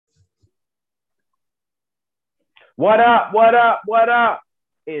What up? What up? What up?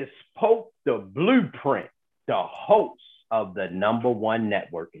 It's Pope the Blueprint, the host of the number one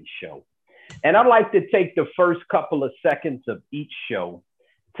networking show. And I'd like to take the first couple of seconds of each show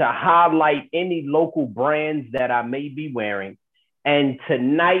to highlight any local brands that I may be wearing. And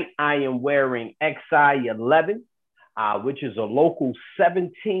tonight I am wearing XI11, which is a local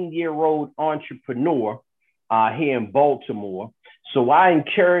 17-year-old entrepreneur here in Baltimore. So I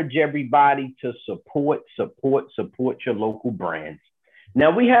encourage everybody to support your local brands.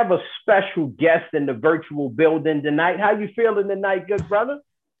 Now we have a special guest in the virtual building tonight. How you feeling tonight, good brother?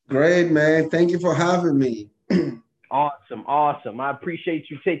 Great, man. Thank you for having me. Awesome, awesome. I appreciate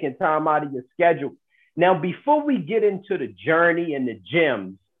you taking time out of your schedule. Now, before we get into the journey and the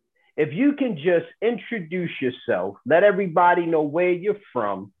gems, if you can just introduce yourself, let everybody know where you're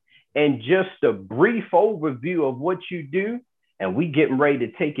from, and just a brief overview of what you do, and we getting ready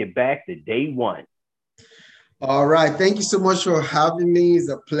to take it back to day one. All right. Thank you so much for having me. It's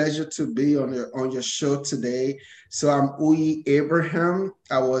a pleasure to be on your show today. So I'm Uyi Abraham.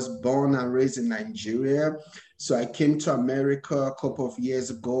 I was born and raised in Nigeria. So I came to America a couple of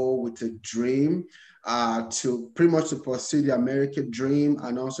years ago with a dream to pretty much to pursue the American dream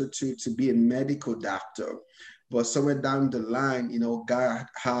and also to be a medical doctor. But somewhere down the line, God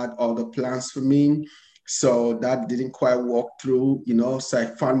had other plans for me. So that didn't quite work through. So I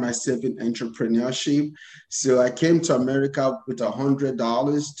found myself in entrepreneurship. So I came to America with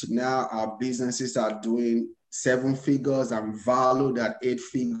 $100 to now our businesses are doing seven figures. I'm valued at eight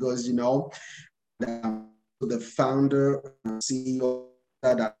figures. The founder and CEO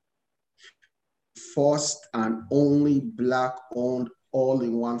that first and only Black owned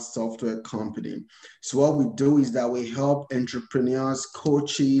all-in-one software company. So what we do is that we help entrepreneurs,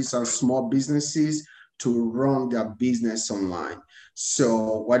 coaches, and small businesses to run their business online.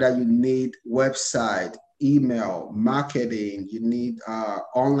 So whether you need website, email, marketing, you need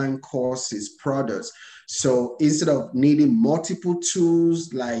online courses, products. So instead of needing multiple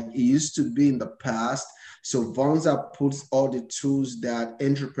tools like it used to be in the past, so Vonza puts all the tools that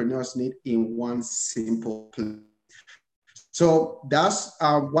entrepreneurs need in one simple place. So that's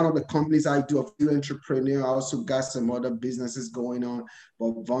one of the companies I do, a few entrepreneur. I also got some other businesses going on,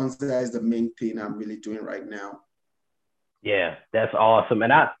 but Vonza is the main thing I'm really doing right now. Yeah, that's awesome.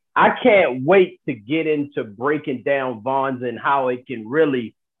 And I can't wait to get into breaking down Vons and how it can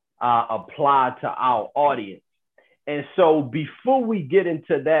really apply to our audience. And so before we get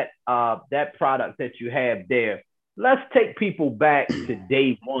into that product that you have there, let's take people back to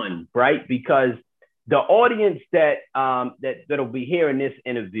day one, right? Because the audience that'll be hearing this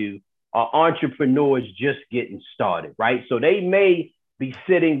interview are entrepreneurs just getting started, right? So they may be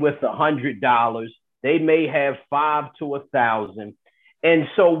sitting with $100. They may have five to 1,000. And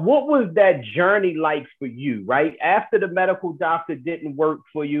so what was that journey like for you, right? After the medical doctor didn't work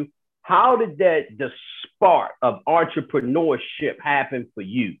for you, how did the spark of entrepreneurship happen for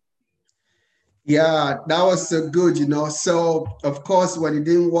you? Yeah, that was so good. So, of course, when it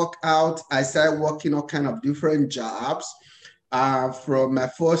didn't work out, I started working on kind of different jobs. From my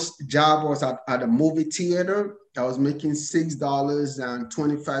first job was at a movie theater. I was making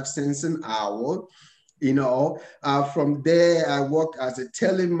 $6.25 an hour. From there, I worked as a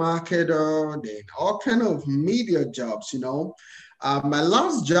telemarketer, then all kind of media jobs. My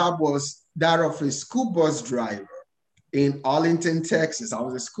last job was that of a school bus driver in Arlington, Texas. I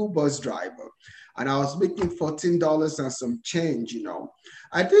was a school bus driver and I was making $14 and some change.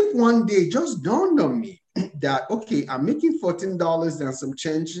 I think one day it just dawned on me that, okay, I'm making $14 and some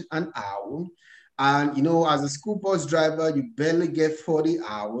change an hour. And as a school bus driver, you barely get 40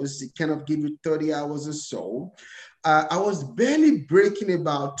 hours. It kind of give you 30 hours or so. I was barely breaking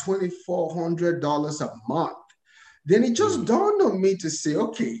about $2,400 a month. Then it just Mm. dawned on me to say,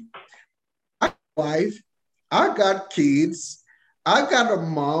 okay, wife, I got kids, I got a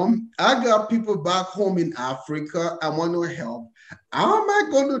mom, I got people back home in Africa. I want to help. How am I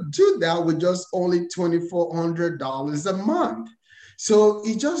going to do that with just only $2,400 a month? So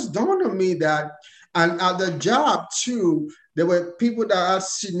it just dawned on me that, and at the job too, there were people that had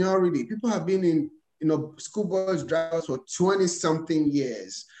seniority. People have been in school bus drivers for 20 something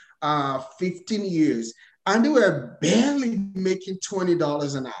years, 15 years, and they were barely making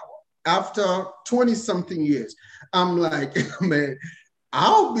 $20 an hour after 20 something years. I'm like, man,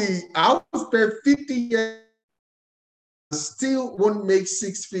 I'll spend 50 years, still won't make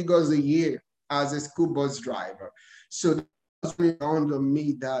six figures a year as a school bus driver. So that was really dawned on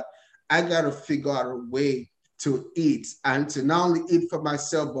me that I got to figure out a way to eat and to not only eat for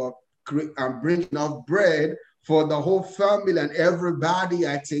myself, but bring enough bread for the whole family and everybody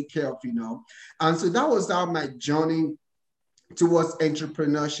I take care of, And so that was how my journey towards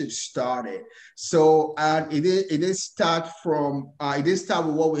entrepreneurship started. So it didn't start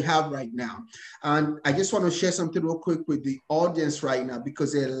with what we have right now. And I just want to share something real quick with the audience right now,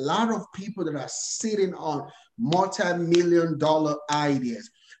 because there are a lot of people that are sitting on multi-million-dollar ideas.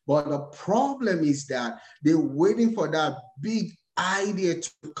 But the problem is that they're waiting for that big idea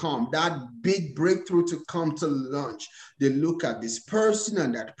to come, that big breakthrough to come to launch. They look at this person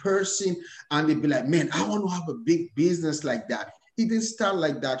and that person, and they be like, man, I want to have a big business like that. It didn't start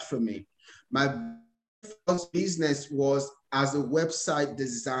like that for me. My first business was as a website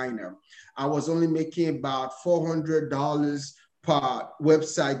designer. I was only making about $400 per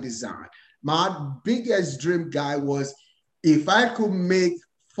website design. My biggest dream, guy, was if I could make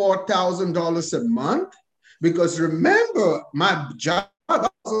 $4,000 a month, because remember, my job, I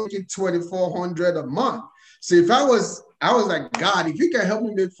was making $2,400 a month. So if I was like, God, if you can help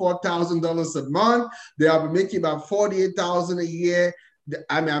me make $4,000 a month, then I'll be making about $48,000 a year.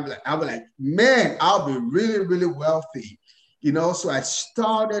 I mean, I'll be like, man, I'll be really, really wealthy. So I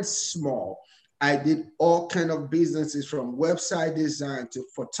started small. I did all kind of businesses, from website design to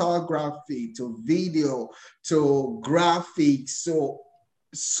photography to video to graphics.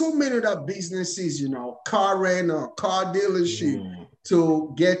 So many other businesses, car rental, car dealership,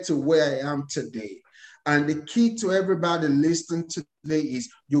 to get to where I am today. And the key to everybody listening today is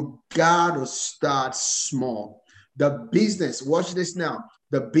you gotta start small. The business, watch this now,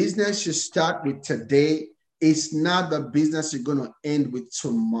 the business you start with today is not the business you're gonna end with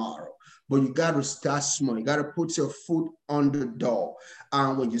tomorrow. But you gotta start small. You gotta put your foot on the door.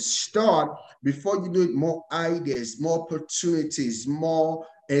 And when you start, before you do it, more ideas, more opportunities, more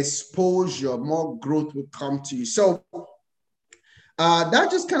exposure, more growth will come to you. So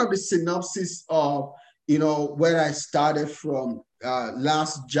that's just kind of the synopsis of, where I started from,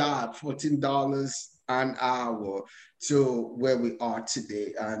 last job, $14 an hour, to where we are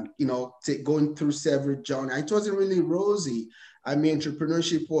today. And, going through several journeys. It wasn't really rosy. I mean,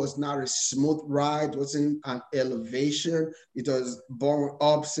 entrepreneurship was not a smooth ride. It wasn't an elevation. It was born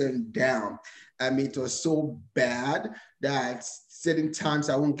ups and downs. I mean, it was so bad that certain times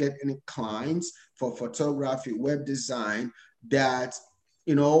I won't get any clients for photography, web design, that,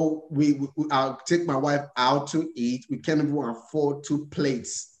 I'll take my wife out to eat. We can't even afford 2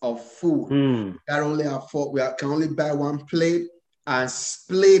 plates of food. We can only buy 1 plate and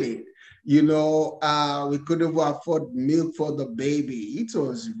split it. We couldn't afford milk for the baby. It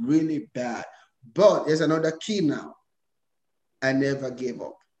was really bad. But there's another key now. I never gave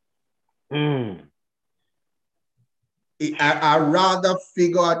up. I rather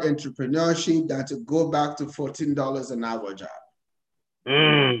figure out entrepreneurship than to go back to $14 an hour job.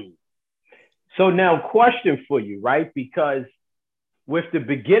 So now, question for you, right? Because with the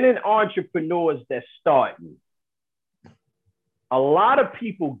beginning entrepreneurs that's starting, a lot of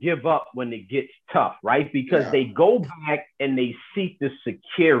people give up when it gets tough, right? Because they go back and they seek the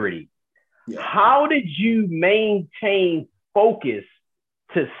security. Yeah. How did you maintain focus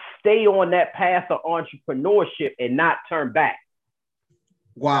to stay on that path of entrepreneurship and not turn back?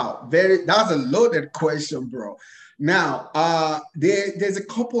 Wow, that's a loaded question, bro. Now, there's a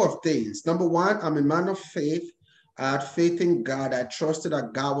couple of things. Number one, I'm a man of faith. I had faith in God. I trusted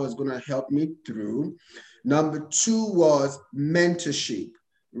that God was going to help me through. Number two was mentorship,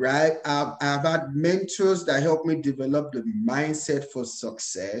 right? I've had mentors that helped me develop the mindset for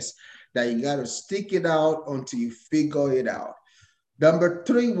success, that you got to stick it out until you figure it out. Number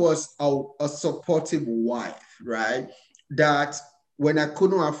three was a supportive wife, right? That when I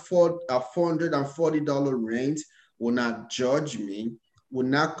couldn't afford a $440 rent, would not judge me, would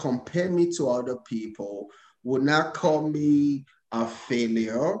not compare me to other people, would not call me a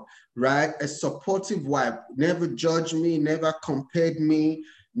failure, right? A supportive wife, never judged me, never compared me,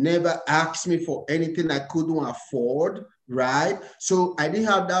 never asked me for anything I couldn't afford, right? So I didn't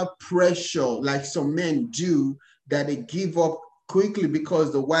have that pressure like some men do, that they give up quickly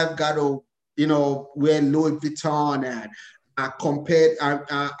because the wife got to, wear Louis Vuitton, and I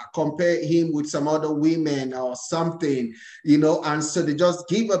compare him with some other women or something, and so they just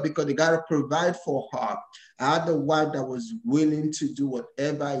give up because they got to provide for her. I had a wife that was willing to do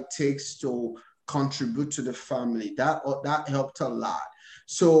whatever it takes to contribute to the family. That helped a lot.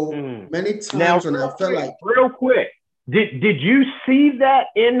 So many times when I felt like... Real quick, did you see that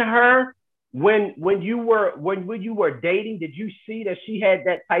in her when you were dating? Did you see that she had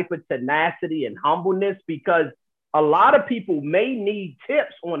that type of tenacity and humbleness? Because a lot of people may need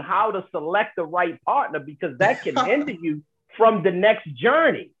tips on how to select the right partner, because that can hinder you from the next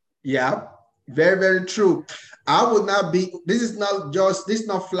journey. Yeah, Very, very true. I would not be, this is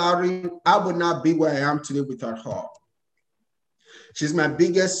not flattering. I would not be where I am today without her. She's my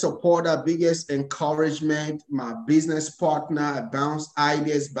biggest supporter, biggest encouragement, my business partner. I bounce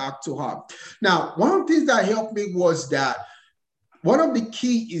ideas back to her. Now, one of the things that helped me was that one of the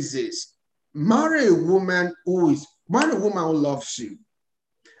key is this: marry a woman who loves you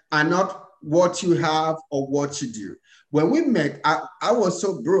and not what you have or what you do. When we met, I was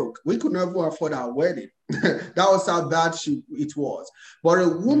so broke. We could never afford our wedding. That was how bad it was. But a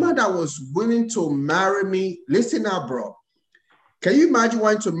woman that was willing to marry me, listen up, bro. Can you imagine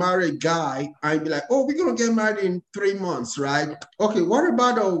wanting to marry a guy and be like, oh, we're going to get married in 3 months, right? Okay, what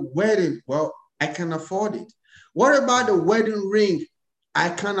about a wedding? Well, I can afford it. What about the wedding ring? I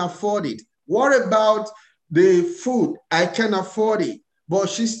can afford it. What about the food? I can afford it. But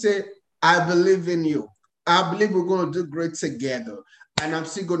she said, I believe in you. I believe we're going to do great together. And I'm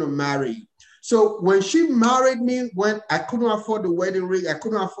still going to marry you. So when she married me, when I couldn't afford the wedding ring, I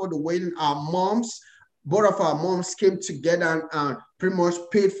couldn't afford the wedding, both of our moms came together and pretty much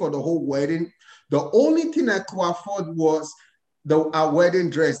paid for the whole wedding. The only thing I could afford was our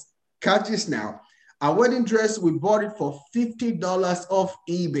wedding dress. Catch this now. Our wedding dress, we bought it for $50 off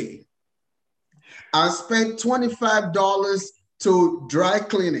eBay. I spent $25 to dry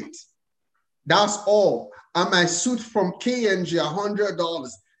clean it. That's all. And my suit from K&G, $100.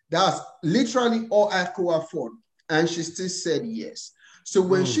 That's literally all I could afford. And she still said yes. So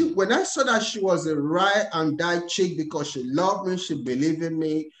when I saw that she was a ride and die chick because she loved me, she believed in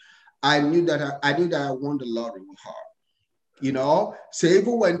me, I knew that I won the lottery with her. You know, so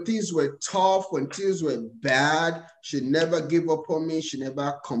even when things were tough, when things were bad, she never gave up on me. She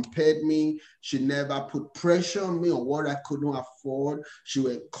never compared me. She never put pressure on me on what I couldn't afford. She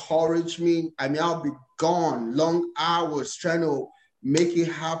would encourage me. I mean, I'll be gone long hours trying to make it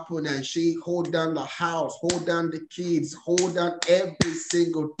happen. And she hold down the house, hold down the kids, hold down every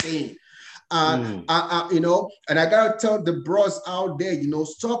single thing. You know, and I gotta tell the bros out there, you know,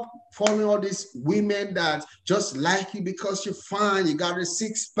 stop following all these women that just like you because you're fine, you got a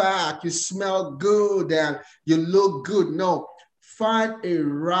six-pack, you smell good, and you look good. No, find a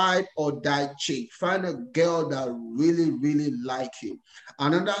ride or die chick. Find a girl that really, really like you.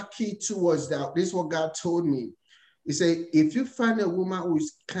 Another key too was that this is what God told me. He said, if you find a woman who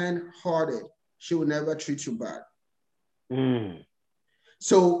is kind-hearted, she will never treat you bad.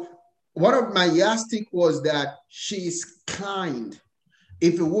 So one of my yardstick was that she is kind.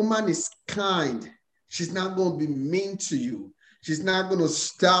 If a woman is kind, she's not going to be mean to you. She's not going to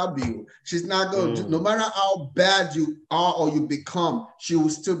stab you. She's not going to, no matter how bad you are or you become, she will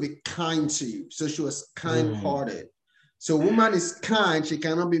still be kind to you. So she was kind-hearted. So a woman is kind, she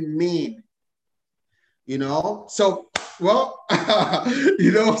cannot be mean. You know, so well,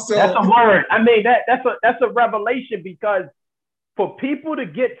 you know, so that's a word. I mean, that's a revelation, because for people to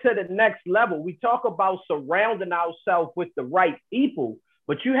get to the next level, we talk about surrounding ourselves with the right people,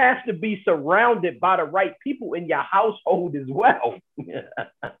 but you have to be surrounded by the right people in your household as well.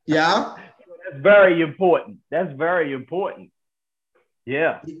 Yeah. That's very important. That's very important.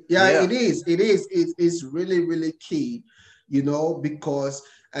 Yeah. Yeah, it is. It is. It's really, really key, you know, because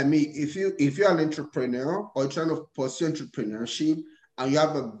I mean, if you're an entrepreneur or trying to pursue entrepreneurship and you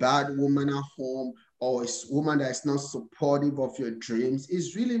have a bad woman at home or a woman that is not supportive of your dreams,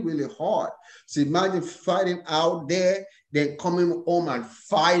 it's really, really hard. So imagine fighting out there, then coming home and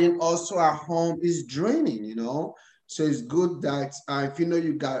fighting also at home is draining, you know? So it's good that if you know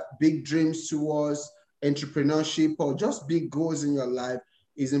you got big dreams towards entrepreneurship or just big goals in your life,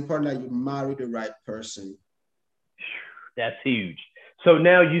 it's important that you marry the right person. That's huge. So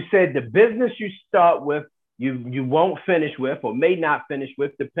now you said the business you start with, you won't finish with or may not finish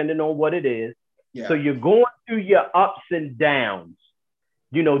with, depending on what it is. Yeah. So you're going through your ups and downs,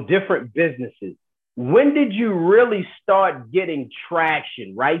 you know, different businesses. When did you really start getting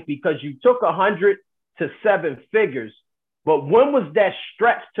traction, right? Because you took 100 to 7 figures, but when was that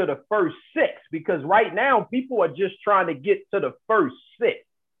stretch to the first 6? Because right now people are just trying to get to the first 6.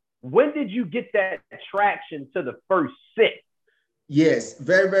 When did you get that traction to the first 6? Yes,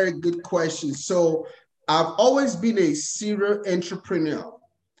 very, very good question. So I've always been a serial entrepreneur,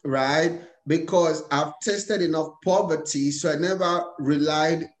 right? Because I've tested enough poverty, so I never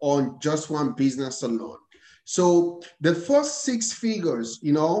relied on just one business alone. So the first 6 figures,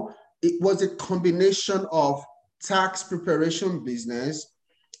 you know, it was a combination of tax preparation business.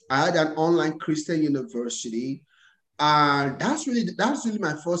 I had an online Christian university. And that's really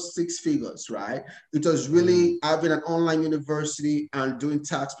my first 6 figures, right? It was really having an online university and doing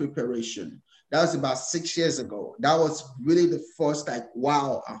tax preparation. That was about 6 years ago. That was really the first, like,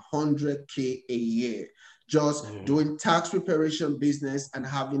 wow, 100K a year, just doing tax preparation business and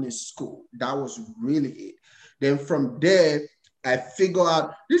having a school. That was really it. Then from there, I figure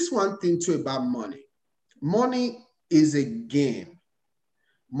out this one thing too about money. Money is a game.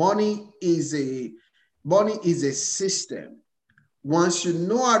 Money is a money is a system. Once you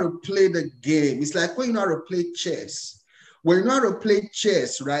know how to play the game, it's like when you know how to play chess. When you know how to play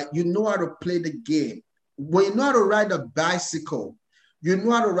chess, right, you know how to play the game. When you know how to ride a bicycle, you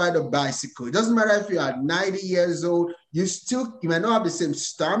know how to ride a bicycle. It doesn't matter if you are 90 years old, you might not have the same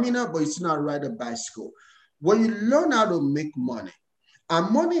stamina, but you still know how to ride a bicycle. When you learn how to make money,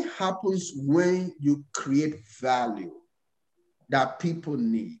 and money happens when you create value that people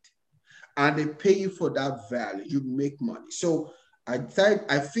need and they pay you for that value, you make money. So I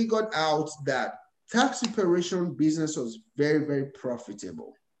figured out that tax preparation business was very, very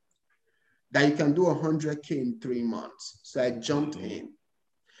profitable, that you can do 100K in 3 months. So I jumped in.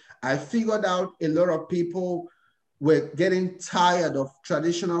 I figured out a lot of people were getting tired of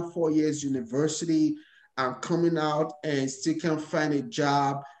traditional 4 years university and coming out and still can't find a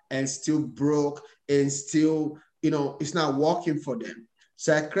job and still broke and still, it's not working for them.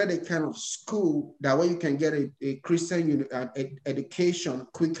 So I created a kind of school that way you can get a Christian education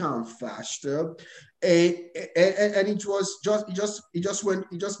quicker and faster. And it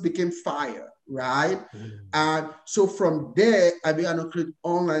just became fire, right? And so from there, I began to create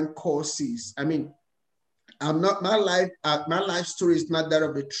online courses. I mean, my life story is not that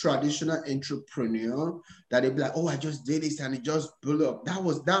of a traditional entrepreneur that they be like, oh, I just did this and it just blew up.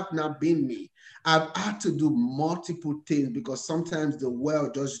 That not been me. I've had to do multiple things because sometimes the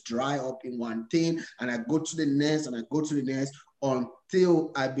well just dry up in one thing and I go to the next and I go to the next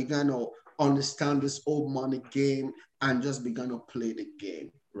until I began to understand this old money game and just began to play the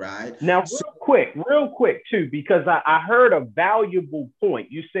game, right? Now, real quick too, because I heard a valuable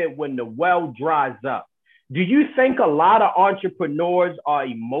point. You said when the well dries up. Do you think a lot of entrepreneurs are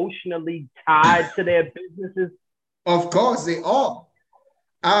emotionally tied to their businesses? Of course they are.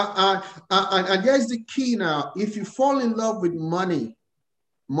 And there's the key now. If you fall in love with money,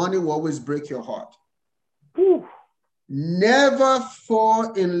 money will always break your heart. Whew. Never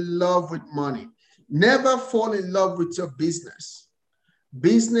fall in love with money. Never fall in love with your business.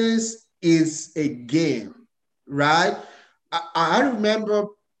 Business is a game, right? I remember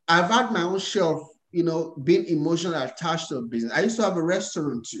I've had my own share of, being emotionally attached to a business. I used to have a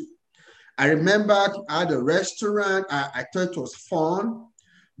restaurant too. I remember I had a restaurant. I thought it was fun,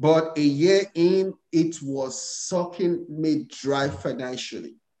 but a year in, it was sucking me dry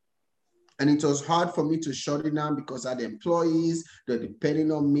financially. And it was hard for me to shut it down because I had employees that were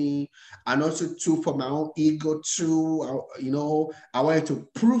depending on me. And also, too, for my own ego, too. I wanted to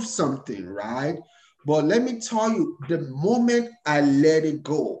prove something, right? But let me tell you, the moment I let it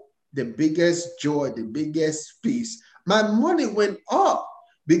go, the biggest joy, the biggest peace, my money went up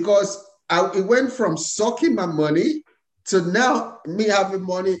because it went from sucking my money to now me having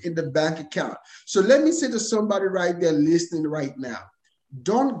money in the bank account. So let me say to somebody right there listening right now,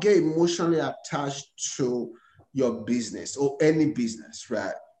 don't get emotionally attached to your business or any business,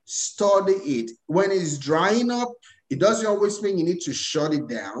 right? Study it. When it's drying up, it doesn't always mean you need to shut it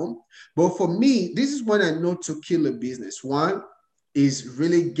down. But for me, this is when I know to kill a business. One is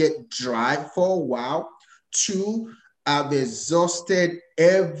really get dry for a while. Two, I've exhausted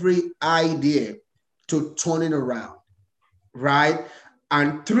every idea to turn it around, right?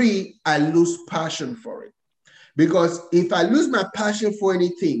 And three, I lose passion for it. Because if I lose my passion for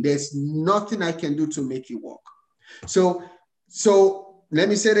anything, there's nothing I can do to make it work. So let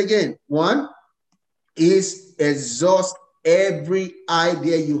me say it again. One is exhaust every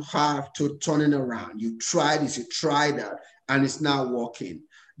idea you have to turn it around. You try this, you try that, and it's not working.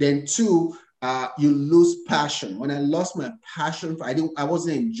 Then two, you lose passion. When I lost my passion, I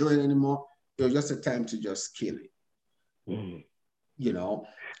wasn't enjoying it anymore. It was just a time to just kill it. Mm.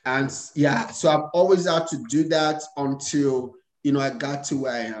 And yeah, so I've always had to do that until I got to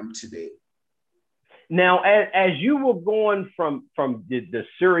where I am today. Now, as you were going from the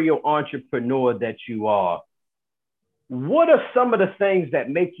serial entrepreneur that you are, what are some of the things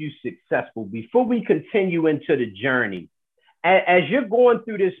that make you successful? Before we continue into the journey, as you're going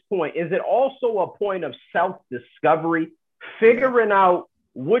through this point, is it also a point of self-discovery, figuring out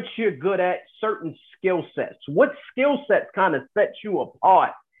what you're good at, certain skill sets? What skill sets kind of set you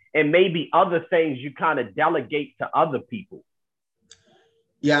apart, and maybe other things you kind of delegate to other people?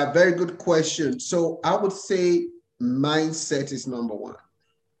 Yeah, very good question. So I would say mindset is number one.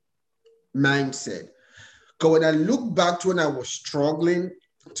 Mindset. Because when I look back to when I was struggling,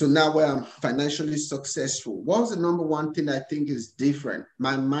 to now where I'm financially successful. What was the number one thing I think is different?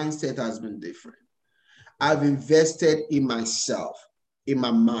 My mindset has been different. I've invested in myself, in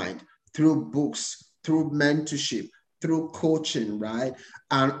my mind, through books, through mentorship, through coaching, right?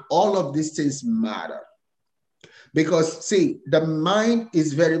 And all of these things matter. Because, see, the mind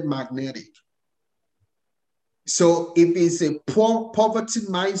is very magnetic. So if it's a poverty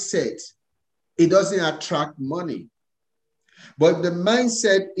mindset, it doesn't attract money. But the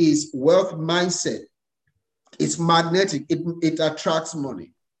mindset is wealth mindset. It's magnetic. It attracts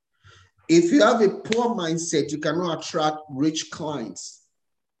money. If you have a poor mindset, you cannot attract rich clients.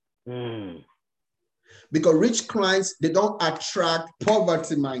 Because rich clients, they don't attract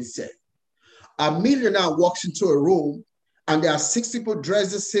poverty mindset. A millionaire walks into a room and there are 6 people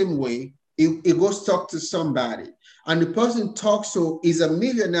dressed the same way. He goes talk to somebody. And the person talks to is a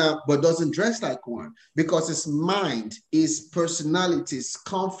millionaire but doesn't dress like one because his mind, his personality, his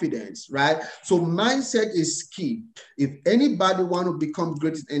confidence, right? So mindset is key. If anybody want to become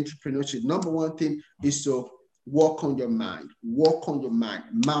great in entrepreneurship, number one thing is to work on your mind. Work on your mind.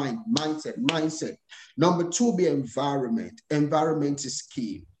 Mindset. Number two, be environment. Environment is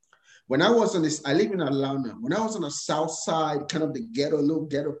key. When I was on this, I live in Atlanta. When I was on the south side, kind of the ghetto, little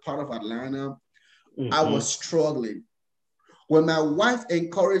ghetto part of Atlanta, I was struggling. When my wife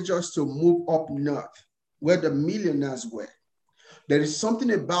encouraged us to move up north, where the millionaires were, there is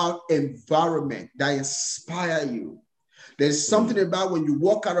something about environment that inspire you. There's something about when you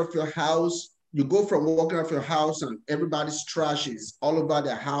walk out of your house, you go from walking out of your house and everybody's trash is all over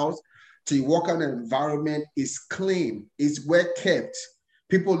the house, to you walk out in an environment is clean, it's well kept.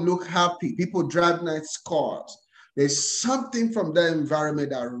 People look happy. People drive nice cars. There's something from that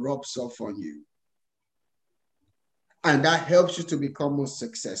environment that rubs off on you. And that helps you to become more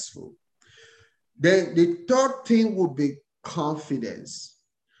successful. Then the third thing would be confidence.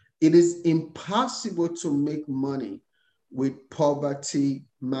 It is impossible to make money with poverty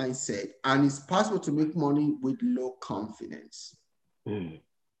mindset. And it's possible to make money with low confidence.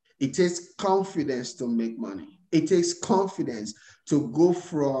 It takes confidence to make money. It takes confidence to go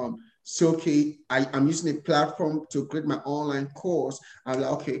from, so okay, I'm using a platform to create my online course. I'm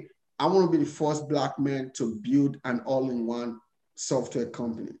like, okay, I want to be the first Black man to build an all-in-one software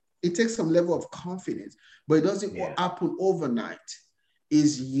company. It takes some level of confidence, but it doesn't happen overnight.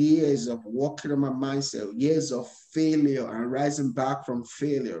 It's years of working on my mindset, years of failure and rising back from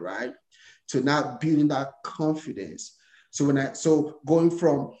failure, right? To now building that confidence. So going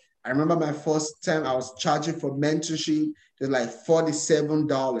from, I remember my first time I was charging for mentorship, it was like $47,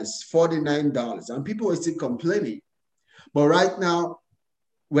 $49, and people were still complaining. But right now,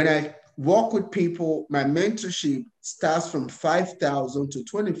 when I work with people, my mentorship starts from 5,000 to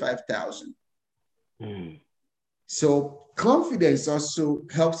 25,000. So confidence also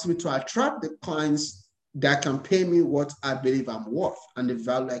helps me to attract the clients that can pay me what I believe I'm worth and the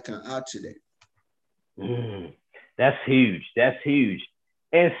value I can add to them. That's huge. That's huge.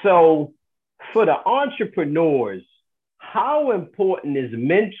 And so for the entrepreneurs, how important is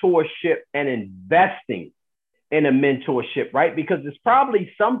mentorship and investing in a mentorship, right? Because there's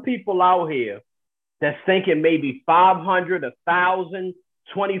probably some people out here that's thinking maybe 500, 1,000,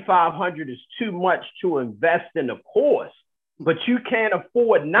 2,500 is too much to invest in a course, but you can't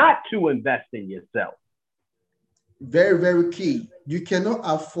afford not to invest in yourself. Very, very key. You cannot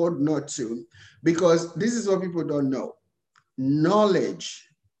afford not to, because this is what people don't know. Knowledge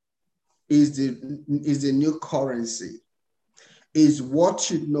is the new currency. Is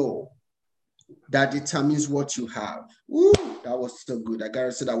what you know that determines what you have. Ooh, that was so good. I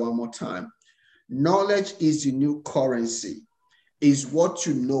gotta say that one more time. Knowledge is the new currency. Is what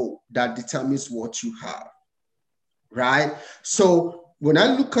you know that determines what you have. Right? So when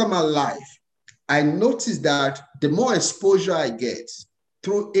I look at my life, I notice that the more exposure I get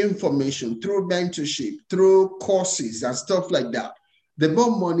through information, through mentorship, through courses and stuff like that, the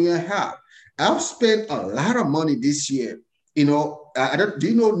more money I have. I've spent a lot of money this year. You know, do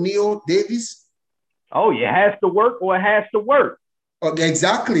you know Neil Davis? Oh, it has to work or it has to work. Okay,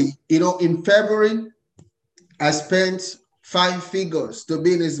 exactly. You know, in February, I spent 5 figures to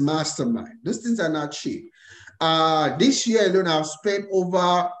be in his mastermind. Those things are not cheap. This year alone, I've spent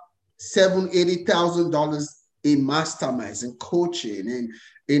over $80,000 in masterminds and coaching and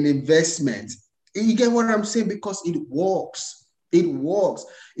in investment. You get what I'm saying? Because it works. It works.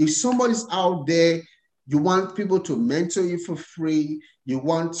 If somebody's out there, you want people to mentor you for free, you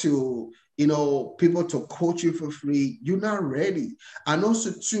want to, people to coach you for free, you're not ready. And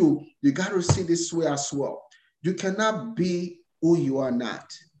also, too, you got to see this way as well. You cannot be who you are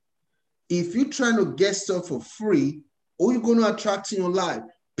not. If you're trying to get stuff for free, Who you going to attract in your life?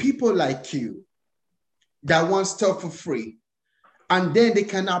 People like you that want stuff for free. And then they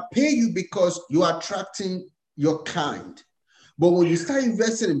cannot pay you because you're attracting your kind. But when you start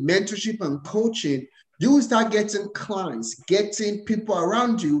investing in mentorship and coaching, you will start getting clients, getting people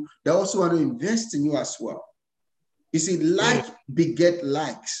around you that also want to invest in you as well. You see, like beget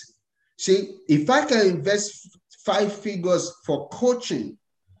likes. See, if I can invest 5 figures for coaching,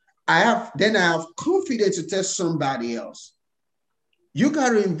 I have confidence to tell somebody else. You got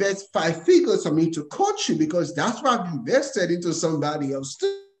to invest 5 figures for me to coach you because that's what I've invested into somebody else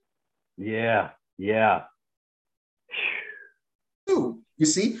too. Yeah. You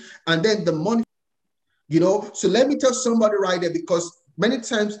see, and then the money, so let me tell somebody right there, because many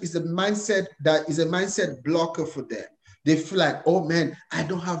times it's a mindset that is a mindset blocker for them. They feel like, oh man, I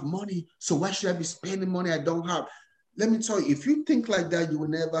don't have money, so why should I be spending money I don't have? Let me tell you, if you think like that, you will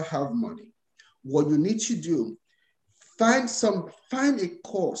never have money. What you need to do, find a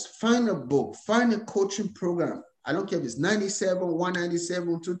course, find a book, find a coaching program. I don't care if it's 97,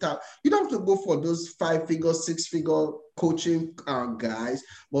 197, 2000. You don't have to go for those 5-figure, 6-figure coaching guys,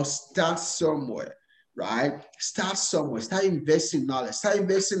 but start somewhere, right? Start somewhere. Start investing in knowledge. Start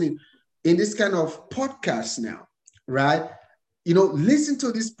investing in this kind of podcast now, right? Listen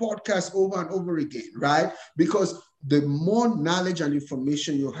to this podcast over and over again, right? Because the more knowledge and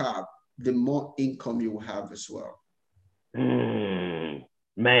information you have, the more income you will have as well.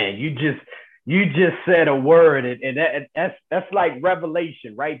 Man, you just said a word, and that's like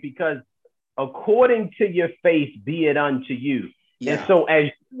revelation, right? Because according to your faith, be it unto you. Yeah. And so as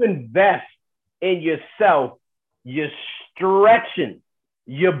you invest in yourself, you're stretching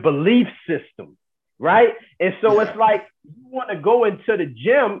your belief system, right? And so it's like you want to go into the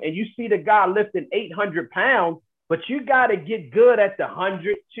gym and you see the guy lifting 800 pounds, but you got to get good at the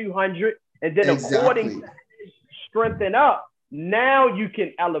 100, 200, and then according to strengthen up, now you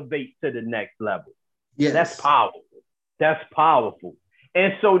can elevate to the next level. Yes. That's powerful.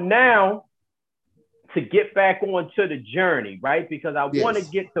 And so now to get back onto the journey, right? Because I want to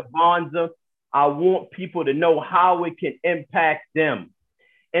get to Vonza. I want people to know how it can impact them.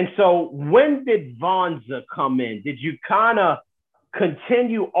 And so when did Vonza come in? Did you kind of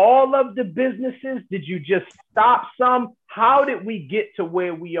continue all of the businesses? Did you just stop some? How did we get to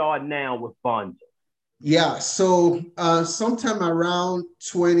where we are now with Vonza? Yeah, so sometime around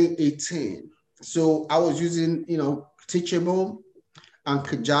 2018. So I was using, Teachable and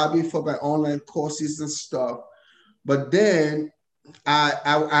Kajabi for my online courses and stuff. But then I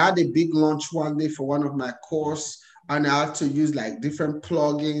had a big launch one day for one of my courses, and I had to use like different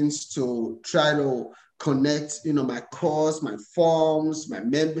plugins to try to connect, my course, my forms, my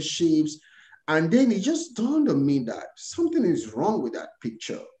memberships. And then it just dawned on me that something is wrong with that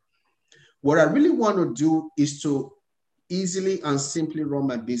picture. What I really want to do is to easily and simply run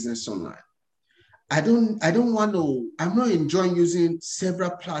my business online. I'm not enjoying using several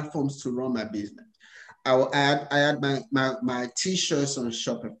platforms to run my business. I had my t-shirts on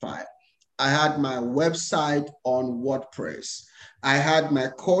Shopify. I had my website on WordPress. I had my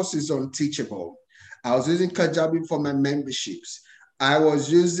courses on Teachable. I was using Kajabi for my memberships. I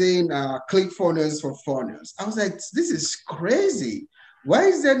was using ClickFunnels for funnels. I was like, this is crazy. Why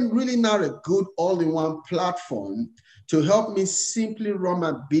is that really not a good all-in-one platform to help me simply run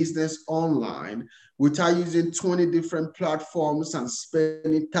my business online without using 20 different platforms and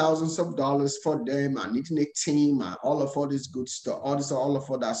spending thousands of dollars for them and needing a team and all this good stuff, all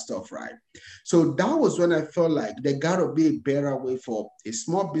of that stuff, right? So that was when I felt like there gotta be a better way for a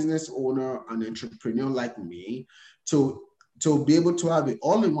small business owner, an entrepreneur like me to be able to have an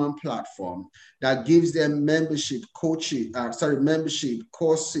all-in-one platform that gives them membership courses,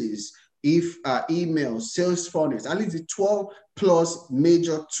 email, sales funnels, at least the 12 plus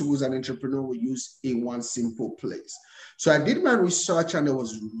major tools an entrepreneur will use in one simple place. So I did my research, and there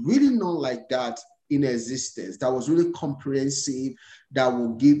was really none like that in existence that was really comprehensive, that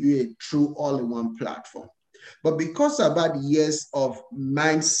will give you a true all-in-one platform. But because of about years of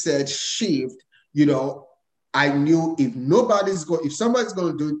mindset shift, I knew if somebody's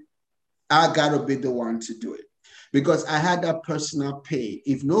going to do it, I got to be the one to do it, because I had that personal pain.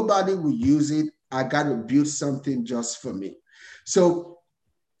 If nobody will use it, I got to build something just for me. So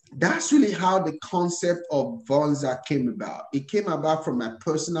that's really how the concept of Vonza came about. It came about from my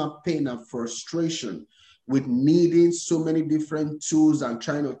personal pain and frustration with needing so many different tools and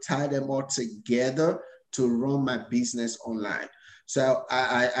trying to tie them all together to run my business online. So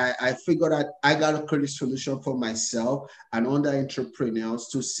I figured out I got to create a solution for myself and other entrepreneurs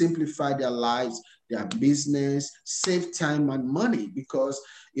to simplify their lives, their business, save time and money, because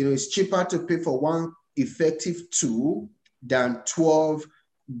it's cheaper to pay for one effective tool than 12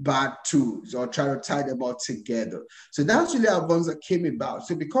 bad tools or try to tie them all together. So that's really how Vonza came about.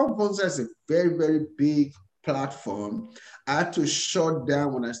 So because Vonza is a very, very big platform, I had to shut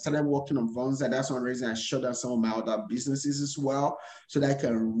down when I started working on Vonza. That's one reason I shut down some of my other businesses as well, so that I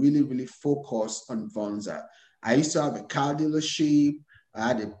can really, really focus on Vonza. I used to have a car dealership, I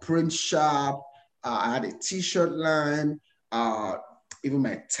had a print shop, I had a t-shirt line, even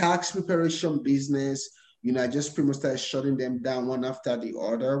my tax preparation business. I just pretty much started shutting them down one after the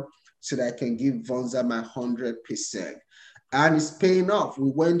other so that I can give Vonza my 100%. And it's paying off. We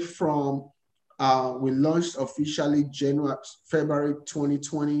went from, we launched officially February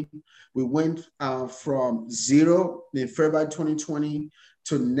 2020. We went from zero in February 2020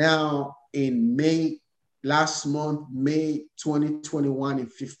 to now in last month, May 2021, in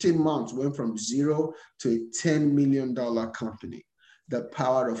 15 months, we went from zero to a $10 million company. The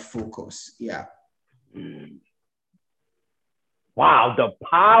power of focus. Yeah. Wow, the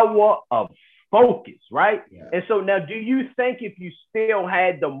power of focus, right? Yeah. And so now, do you think if you still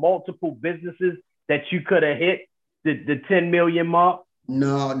had the multiple businesses that you could have hit the 10 million mark?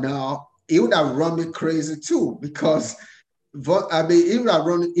 No, it would have run me crazy too, because it would have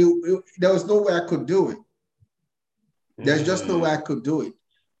run. There was no way I could do it. There's just no way I could do it.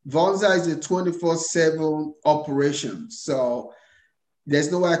 Vonza is a 24/7 operation, so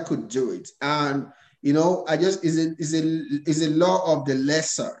there's no way I could do it. And I just is a law of the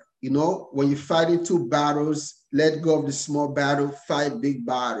lesser. When you're fighting two battles, let go of the small battle, fight big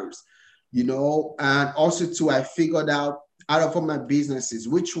battles. And also too, I figured out of all my businesses,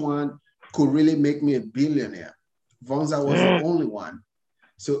 which one could really make me a billionaire. Vonza was the only one.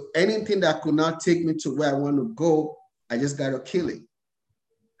 So anything that could not take me to where I want to go, I just got to kill it.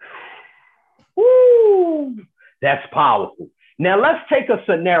 Woo! That's powerful. Now let's take a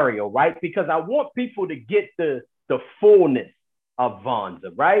scenario, right? Because I want people to get the fullness of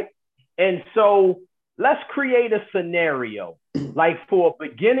Vonza, right? And so let's create a scenario. Like for a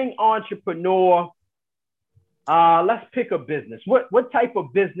beginning entrepreneur, let's pick a business. What type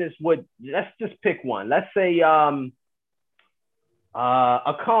of business let's just pick one. Let's say a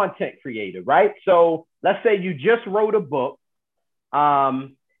content creator, right? So let's say you just wrote a book,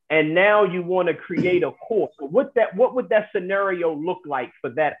 and now you want to create a course. So what would that scenario look like for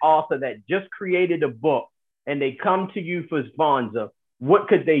that author that just created a book and they come to you for Vonza? What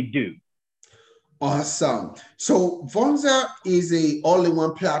could they do? Awesome. So Vonza is a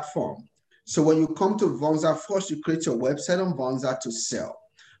all-in-one platform. So when you come to Vonza, first you create your website on Vonza to sell.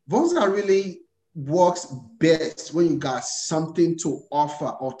 Vonza really works best when you got something to offer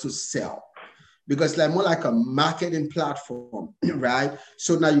or to sell, because it's more like a marketing platform, right?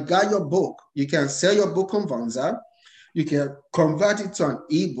 So now you got your book. You can sell your book on Vonza. You can convert it to an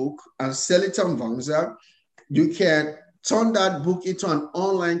ebook and sell it on Vonza. You can turn that book into an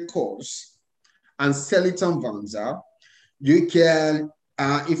online course and sell it on Vonza. You can,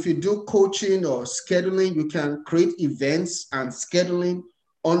 if you do coaching or scheduling, you can create events and scheduling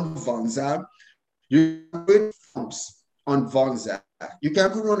on Vonza. You can create forms on Vonza. You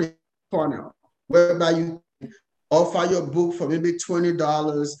can run a funnel whereby you offer your book for maybe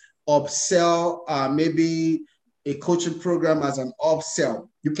 $20, upsell maybe a coaching program as an upsell.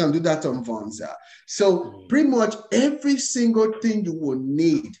 You can do that on Vonza. So pretty much every single thing you will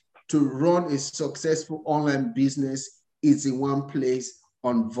need to run a successful online business is in one place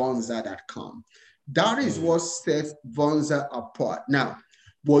on Vonza.com. That is what sets Vonza apart. Now,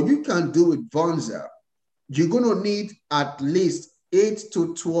 what you can do with Vonza, you're going to need at least 8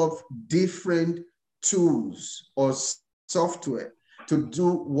 to 12 different tools or software to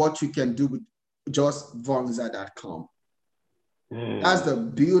do what you can do with just Vonza.com. That's the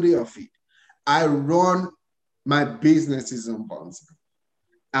beauty of it. I run my businesses on Vonza.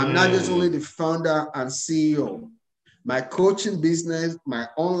 I'm not just only the founder and CEO. My coaching business, my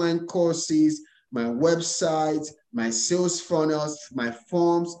online courses, my website, my sales funnels, my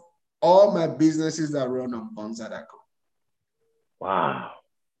forms, all my businesses that run on Vonza.com. Wow.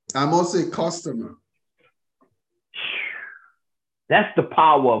 I'm also a customer. That's the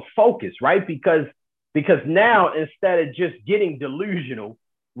power of focus, right? Because now, instead of just getting delusional,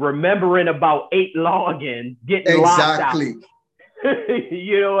 remembering about 8 logins, getting locked out.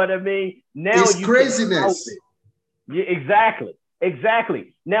 You know what I mean? Now it's craziness. Yeah,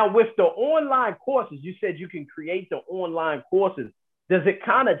 exactly. Now with the online courses, you said you can create the online courses. Does it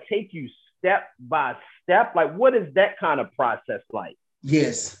kind of take you step by step? Like, what is that kind of process like?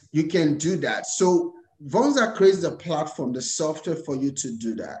 Yes, you can do that. So Vonza creates the platform, the software for you to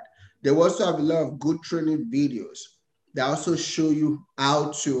do that. They also have a lot of good training videos. They also show you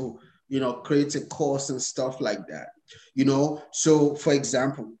how to, create a course and stuff like that. So for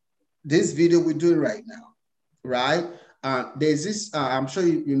example, this video we're doing right now, right? There's this, I'm sure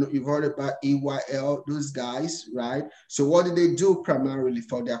you've heard about EYL, those guys, right? So what do they do primarily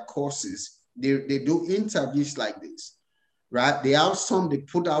for their courses? They do interviews like this, right? They have some they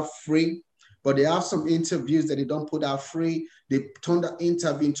put out free, but they have some interviews that they don't put out free. They turn the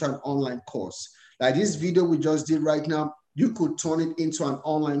interview into an online course. Like this video we just did right now, you could turn it into an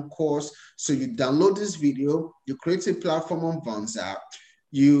online course. So you download this video, you create a platform on Vonza,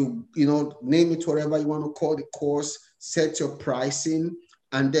 name it whatever you want to call the course, set your pricing,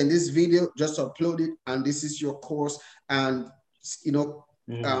 and then this video, just upload it, and this is your course, and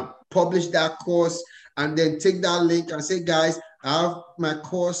publish that course, and then take that link and say, guys, I have my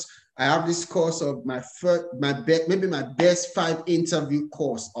course. I have this course of maybe my best 5 interview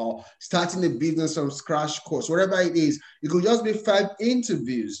course, or starting a business from scratch course, whatever it is. It could just be 5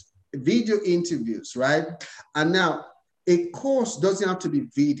 interviews, video interviews, right? And now a course doesn't have to be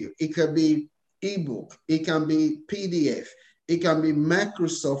video. It can be ebook. It can be PDF. It can be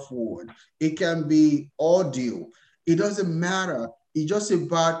Microsoft Word. It can be audio. It doesn't matter. It's just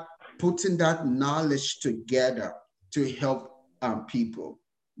about putting that knowledge together to help people,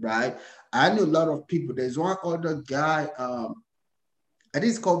 right? I know a lot of people. There's one other guy, I think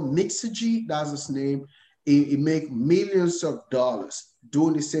it's called Mixergy, that's his name. He make millions of dollars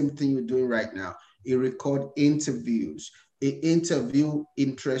doing the same thing you're doing right now. He record interviews. He interview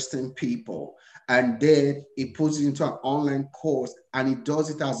interesting people, and then he puts it into an online course, and he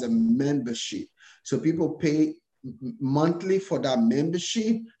does it as a membership. So people pay monthly for that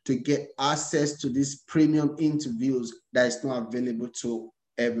membership to get access to these premium interviews that is not available to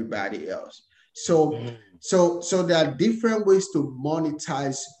everybody else. So there are different ways to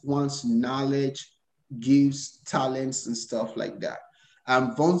monetize one's knowledge, gifts, talents, and stuff like that.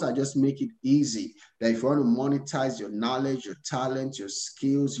 And Vonza just make it easy that if you want to monetize your knowledge, your talent, your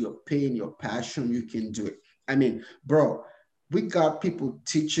skills, your pain, your passion, you can do it. I mean, bro, we got people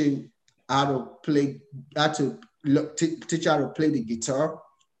teaching how to play, teach how to play the guitar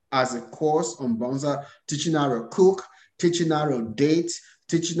as a course on Vonza, teaching how to cook, teaching how to date,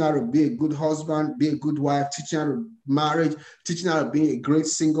 teaching how to be a good husband, be a good wife, teaching how to marriage, teaching how to be a great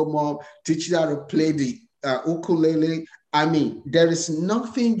single mom, teaching how to play the ukulele. I mean, there is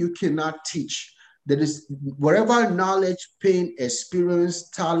nothing you cannot teach. There is whatever knowledge, pain, experience,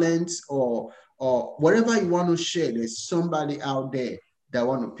 talent, or whatever you want to share, there's somebody out there that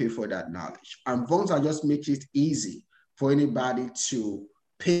want to pay for that knowledge. And Vonza just makes it easy for anybody to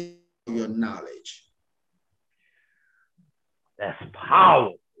pay for your knowledge. That's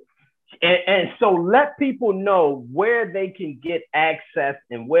powerful. And so let people know where they can get access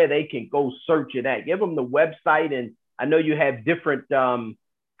and where they can go search it at. Give them the website, and I know you have different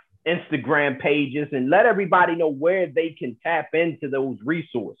Instagram pages, and let everybody know where they can tap into those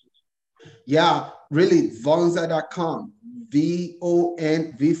resources. Yeah, really, Vonza.com.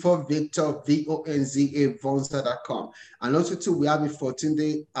 V-O-N, V for Victor, V-O-N-Z-A, Vonza.com. And also, too, we have a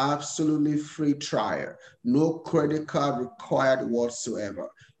 14-day absolutely free trial. No credit card required whatsoever.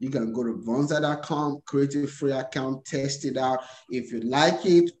 You can go to Vonza.com, create a free account, test it out. If you like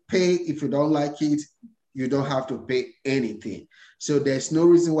it, pay. If you don't like it, you don't have to pay anything. So there's no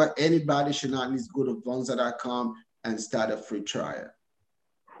reason why anybody should not at least go to Vonza.com and start a free trial.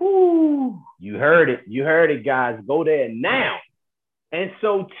 Whew, you heard it. You heard it, guys. Go there now. And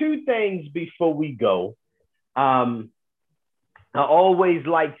so 2 things before we go. I always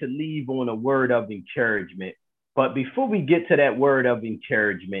like to leave on a word of encouragement. But before we get to that word of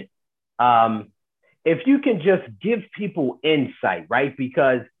encouragement, if you can just give people insight, right?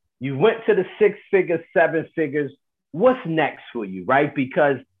 Because you went to the 6 figures, 7 figures. What's next for you, right?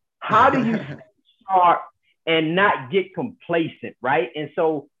 Because how do you start and not get complacent, right? And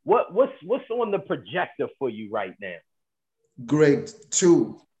so what's on the projector for you right now? Great.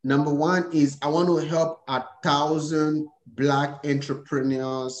 2. Number 1 is I want to help 1,000 Black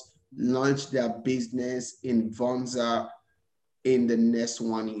entrepreneurs launch their business in Vonza in the next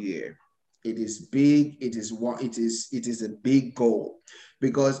 1 year. It is big. It is a big goal,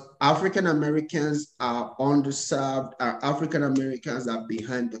 because African Americans are underserved. African Americans are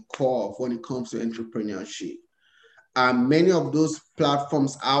behind the curve when it comes to entrepreneurship. Many of those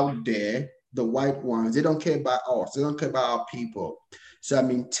platforms out there, the white ones, they don't care about us. They don't care about our people. So I'm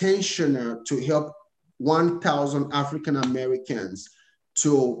intentional to help 1,000 African Americans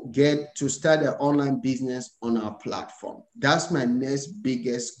to start their online business on our platform. That's my next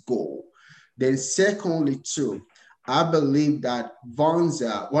biggest goal. Then secondly, too, I believe that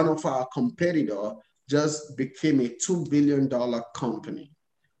Vonza, one of our competitors, just became a $2 billion company.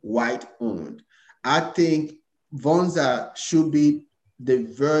 white owned. I think Vonza should be on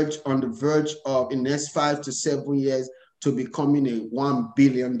the verge of in the next 5 to 7 years to becoming a $1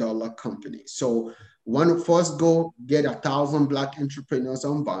 billion company. So one of first goal, get 1,000 Black entrepreneurs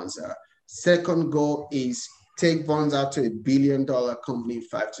on Vonza. Second goal is take Vonza to $1 billion company in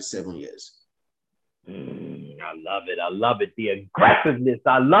 5 to 7 years. I love it. I love it. The aggressiveness.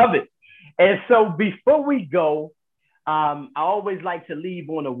 I love it. And so before we go, I always like to leave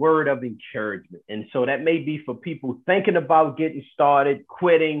on a word of encouragement. And so that may be for people thinking about getting started,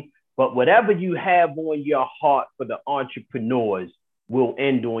 quitting, but whatever you have on your heart for the entrepreneurs will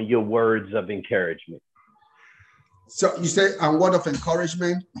end on your words of encouragement. So you say a word of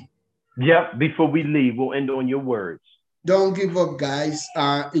encouragement? Yep. Before we leave, we'll end on your words. Don't give up, guys.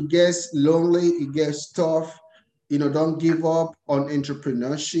 It gets lonely. It gets tough. Don't give up on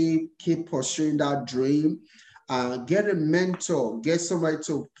entrepreneurship. Keep pursuing that dream. Get a mentor. Get somebody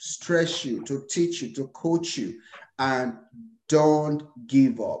to stress you, to teach you, to coach you, and don't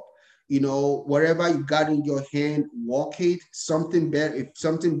give up. Whatever you got in your hand, walk it. Something better. If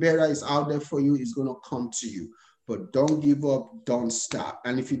something better is out there for you, it's gonna come to you. But don't give up. Don't stop.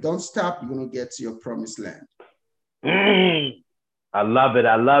 And if you don't stop, you're gonna get to your promised land. I love it.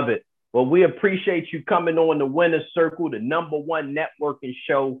 I love it. Well, we appreciate you coming on the Winner's Circle, the #1 networking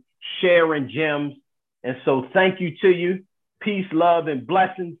show, sharing gems. And so thank you to you. Peace, love, and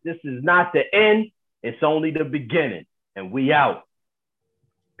blessings. This is not the end. It's only the beginning. And we out.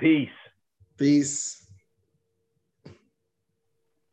 Peace. Peace.